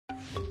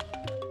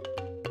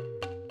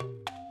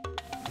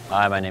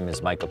Hi, my name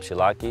is Michael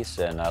Psilakis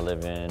and I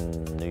live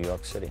in New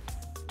York City.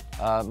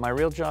 My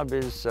real job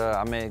is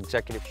I'm an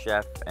executive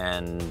chef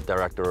and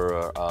director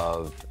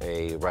of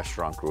a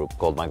restaurant group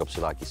called Michael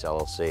Psilakis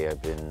LLC.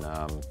 I've been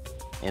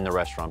in the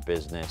restaurant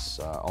business,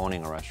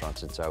 owning a restaurant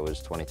since I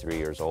was 23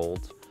 years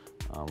old,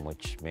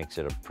 which makes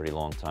it a pretty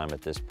long time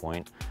at this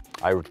point.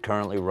 I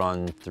currently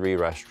run 3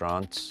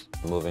 restaurants,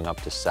 moving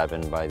up to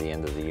 7 by the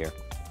end of the year.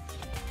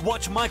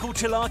 Watch Michael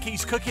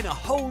Psilakis cook in a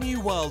whole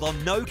new world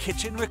on No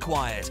Kitchen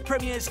Required.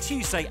 Premieres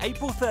Tuesday,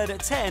 April 3rd at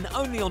 10,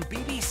 only on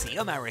BBC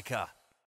America.